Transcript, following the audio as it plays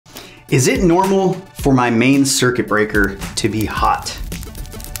Is it normal for my main circuit breaker to be hot?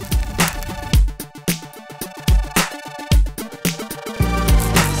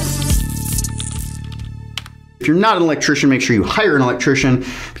 If you're not an electrician, make sure you hire an electrician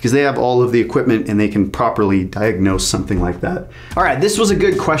because they have all of the equipment and they can properly diagnose something like that. All right, this was a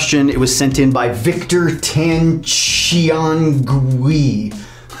good question. It was sent in by Victor Tanchiangui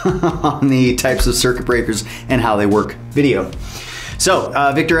on the types of circuit breakers and how they work video. So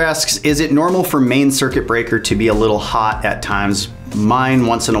Victor asks, is it normal for main circuit breaker to be a little hot at times? Mine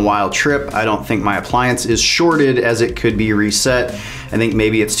once in a while trip. I don't think my appliance is shorted as it could be reset. I think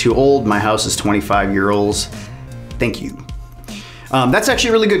maybe it's too old. My house is 25-year-olds. Thank you. That's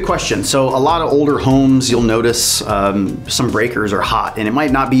actually a really good question. So a lot of older homes, you'll notice some breakers are hot, and it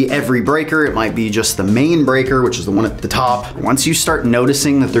might not be every breaker. It might be just the main breaker, which is the one at the top. Once you start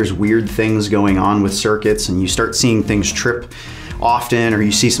noticing that there's weird things going on with circuits and you start seeing things trip often, or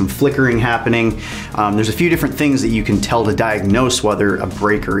you see some flickering happening, there's a few different things that you can tell to diagnose whether a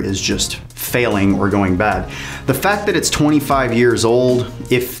breaker is just failing or going bad. The fact that it's 25 years old,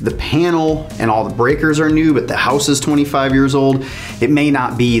 if the panel and all the breakers are new, but the house is 25 years old, it may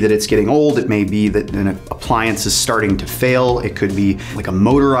not be that it's getting old. It may be that an appliance is starting to fail. It could be like a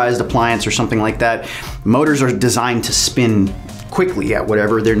motorized appliance or something like that. Motors are designed to spin quickly at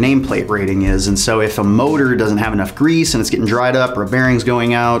whatever their nameplate rating is. And so if a motor doesn't have enough grease and it's getting dried up, or a bearing's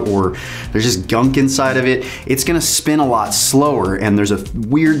going out, or there's just gunk inside of it, it's gonna spin a lot slower. And there's a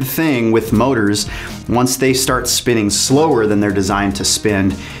weird thing with motors. Once they start spinning slower than they're designed to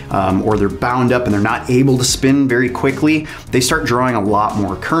spin, or they're bound up and they're not able to spin very quickly, they start drawing a lot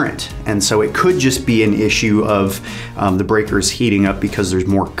more current. And so it could just be an issue of the breakers heating up because there's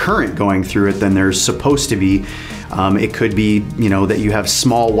more current going through it than there's supposed to be. It could be, you know, that you have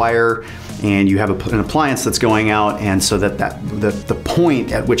small wire and you have an appliance that's going out, and so that the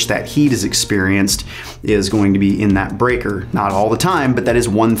point at which that heat is experienced is going to be in that breaker. Not all the time, but that is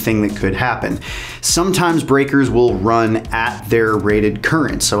one thing that could happen. Sometimes breakers will run at their rated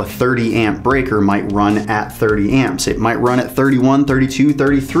current. So a 30 amp breaker might run at 30 amps. It might run at 31, 32,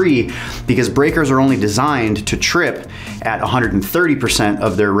 33, because breakers are only designed to trip at 130%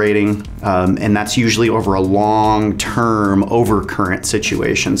 of their rating, and that's usually over a long-term overcurrent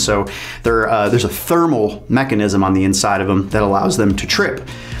situation. So there's a thermal mechanism on the inside of them that allows them to trip.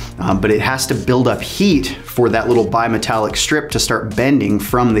 But it has to build up heat for that little bimetallic strip to start bending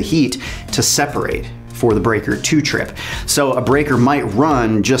from the heat to separate for the breaker to trip. So a breaker might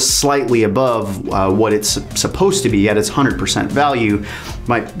run just slightly above what it's supposed to be at its 100% value,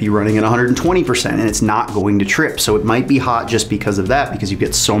 might be running at 120%, and it's not going to trip. So it might be hot just because of that, because you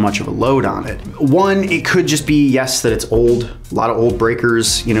get so much of a load on it. One, it could just be, yes, that it's old. A lot of old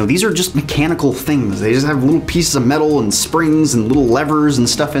breakers, you know, these are just mechanical things. They just have little pieces of metal and springs and little levers and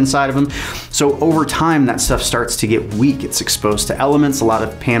stuff inside of them. So over time, that stuff starts to get weak. It's exposed to elements. A lot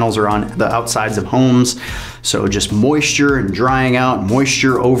of panels are on the outsides of homes. So just moisture and drying out,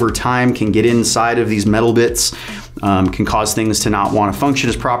 moisture over time can get inside of these metal bits, can cause things to not want to function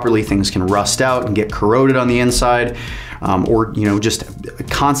as properly. Things can rust out and get corroded on the inside, or, you know, just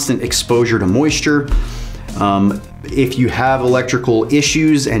constant exposure to moisture. If you have electrical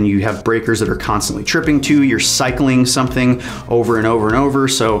issues and you have breakers that are constantly tripping too, you're cycling something over and over and over.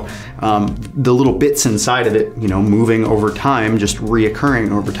 So the little bits inside of it, you know, moving over time, just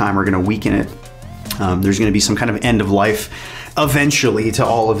reoccurring over time, are going to weaken it. There's going to be some kind of end of life eventually to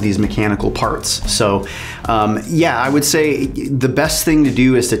all of these mechanical parts. So yeah, I would say the best thing to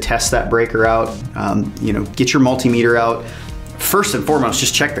do is to test that breaker out. You know, get your multimeter out. First and foremost,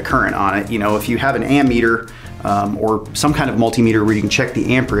 just check the current on it. You know, if you have an ammeter or some kind of multimeter where you can check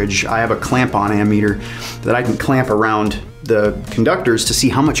the amperage, I have a clamp-on ammeter that I can clamp around the conductors to see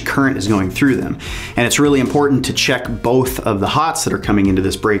how much current is going through them. And it's really important to check both of the hots that are coming into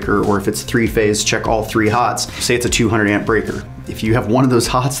this breaker, or if it's three-phase, check all three hots. Say it's a 200 amp breaker. If you have one of those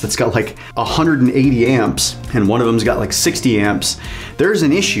hots that's got like 180 amps and one of them's got like 60 amps, there's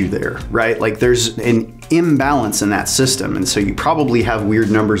an issue there, right? Like there's an imbalance in that system. And so you probably have weird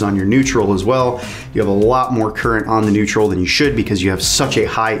numbers on your neutral as well. You have a lot more current on the neutral than you should because you have such a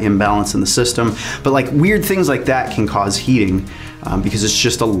high imbalance in the system. But like weird things like that can cause heating because it's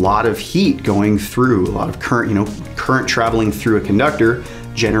just a lot of heat going through, a lot of current, you know, current traveling through a conductor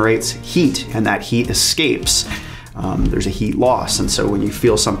generates heat, and that heat escapes. There's a heat loss. And so when you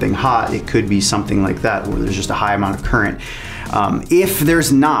feel something hot, it could be something like that, where there's just a high amount of current. If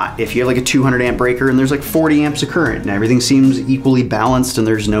there's not, if you have like a 200 amp breaker and there's like 40 amps of current and everything seems equally balanced and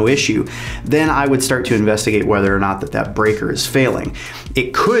there's no issue, then I would start to investigate whether or not that breaker is failing.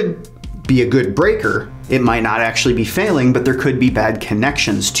 It could be a good breaker it might not actually be failing, but there could be bad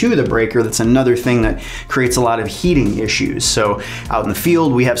connections to the breaker. That's another thing that creates a lot of heating issues. So out in the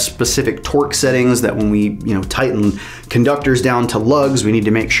field, we have specific torque settings that when we tighten conductors down to lugs, we need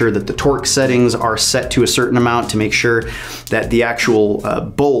to make sure that the torque settings are set to a certain amount to make sure that the actual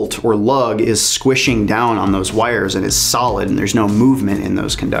bolt or lug is squishing down on those wires and is solid and there's no movement in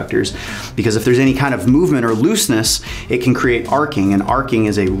those conductors. Because if there's any kind of movement or looseness, it can create arcing, and arcing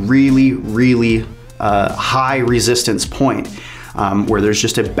is a really high resistance point where there's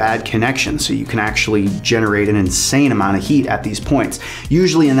just a bad connection. So you can actually generate an insane amount of heat at these points.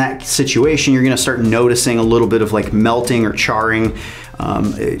 Usually in that situation, you're gonna start noticing a little bit of like melting or charring,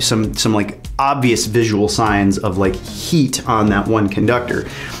 some like obvious visual signs of like heat on that one conductor.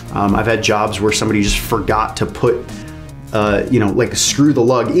 I've had jobs where somebody just forgot to put like screw the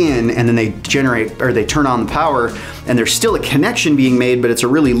lug in, and then they turn on the power and there's still a connection being made, but it's a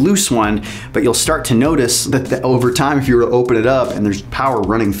really loose one. But you'll start to notice that over time, if you were to open it up and there's power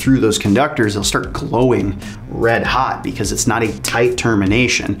running through those conductors, they'll start glowing red hot because it's not a tight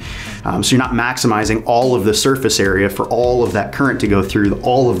termination. So you're not maximizing all of the surface area for all of that current to go through.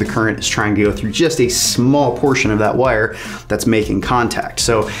 All of the current is trying to go through just a small portion of that wire that's making contact.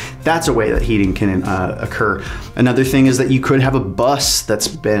 So that's a way that heating can occur. Another thing is that you could have a bus that's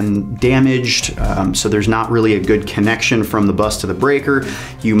been damaged, so there's not really a good connection from the bus to the breaker.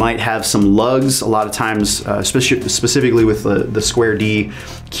 You might have some lugs. A lot of times, specifically with the Square D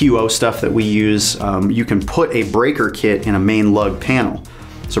QO stuff that we use, you can put a breaker kit in a main lug panel.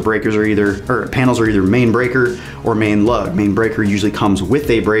 So panels are either main breaker or main lug. Main breaker usually comes with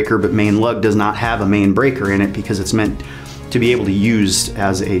a breaker, but main lug does not have a main breaker in it because it's meant to be able to use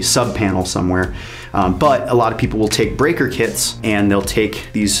as a sub panel somewhere. But a lot of people will take breaker kits and they'll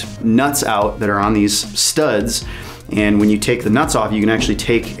take these nuts out that are on these studs. And when you take the nuts off, you can actually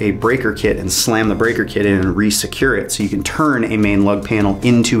take a breaker kit and slam the breaker kit in and re-secure it. So you can turn a main lug panel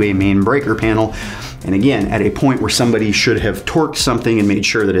into a main breaker panel. And again, at a point where somebody should have torqued something and made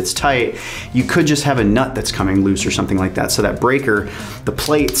sure that it's tight, you could just have a nut that's coming loose or something like that. So that breaker, the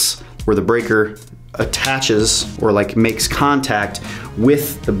plates where the breaker attaches or like makes contact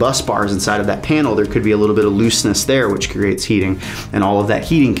with the bus bars inside of that panel, there could be a little bit of looseness there, which creates heating, and all of that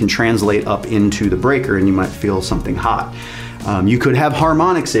heating can translate up into the breaker and you might feel something hot. You could have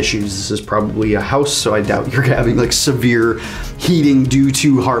harmonics issues. This is probably a house, so I doubt you're having like severe heating due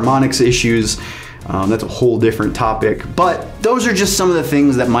to harmonics issues. That's a whole different topic, but those are just some of the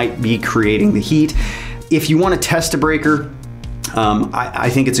things that might be creating the heat. If you want to test a breaker, I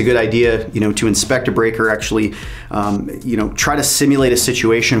think it's a good idea, to inspect a breaker, actually, try to simulate a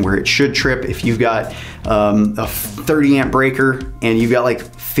situation where it should trip. If you've got a 30 amp breaker and you've got like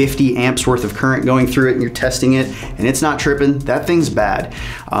 50 amps worth of current going through it and you're testing it and it's not tripping, that thing's bad.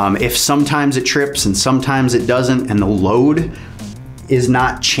 If sometimes it trips and sometimes it doesn't, and the load is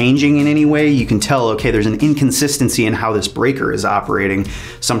not changing in any way, you can tell, okay, there's an inconsistency in how this breaker is operating.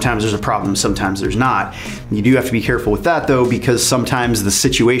 Sometimes there's a problem, sometimes there's not. You do have to be careful with that though, because sometimes the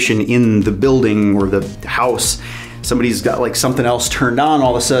situation in the building or the house, somebody's got like something else turned on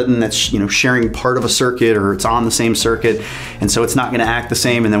all of a sudden that's sharing part of a circuit, or it's on the same circuit, and so it's not going to act the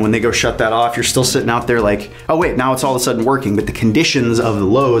same. And then when they go shut that off, you're still sitting out there like, oh wait, now it's all of a sudden working, but the conditions of the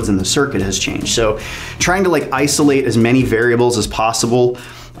loads and the circuit has changed. So trying to like isolate as many variables as possible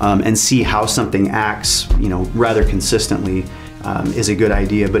and see how something acts rather consistently is a good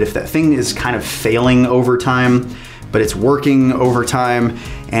idea. But if that thing is kind of failing over time, but it's working over time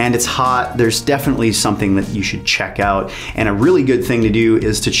and it's hot, there's definitely something that you should check out. And a really good thing to do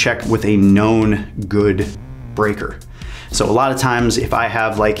is to check with a known good breaker. So a lot of times if I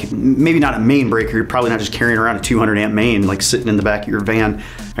have like, maybe not a main breaker, you're probably not just carrying around a 200 amp main like sitting in the back of your van.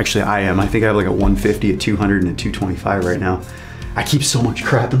 Actually I am. I think I have like a 150, a 200, and a 225 right now. I keep so much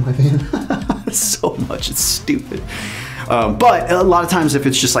crap in my van. So much, it's stupid. But a lot of times if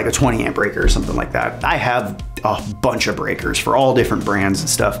it's just like a 20 amp breaker or something like that, I have a bunch of breakers for all different brands and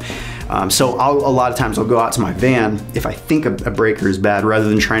stuff. So a lot of times I'll go out to my van if I think a breaker is bad, rather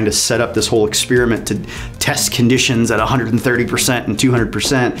than trying to set up this whole experiment to test conditions at 130% and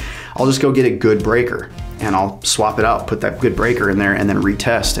 200%. I'll just go get a good breaker and I'll swap it out, put that good breaker in there, and then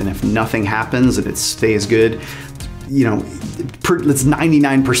retest. And if nothing happens and it stays good, it's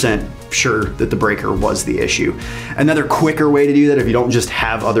 99% sure that the breaker was the issue. Another quicker way to do that, if you don't just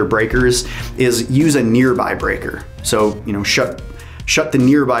have other breakers, is use a nearby breaker. So, shut the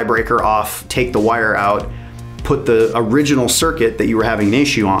nearby breaker off, take the wire out, put the original circuit that you were having an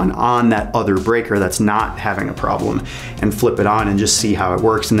issue on that other breaker that's not having a problem, and flip it on and just see how it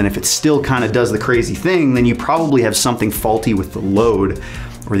works. And then if it still kind of does the crazy thing, then you probably have something faulty with the load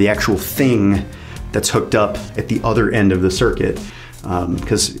or the actual thing that's hooked up at the other end of the circuit.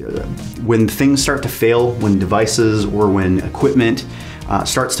 Because when things start to fail, when devices or when equipment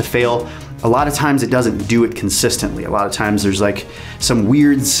starts to fail, a lot of times it doesn't do it consistently. A lot of times there's like some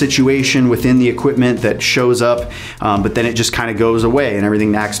weird situation within the equipment that shows up, but then it just kind of goes away and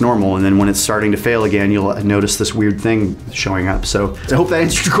everything acts normal. And then when it's starting to fail again, you'll notice this weird thing showing up. So I hope that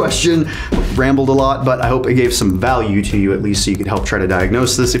answered your question. Rambled a lot, but I hope it gave some value to you at least so you could help try to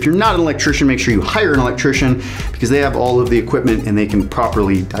diagnose this. If you're not an electrician, make sure you hire an electrician because they have all of the equipment and they can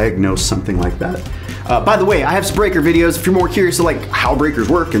properly diagnose something like that. By the way, I have some breaker videos. If you're more curious to like how breakers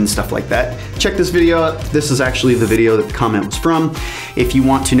work and stuff like that, check this video out. This is actually the video that the comment was from. If you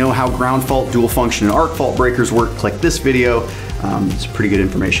want to know how ground fault, dual function, and arc fault breakers work, click this video. It's pretty good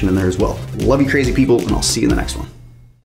information in there as well. Love you crazy people, and I'll see you in the next one.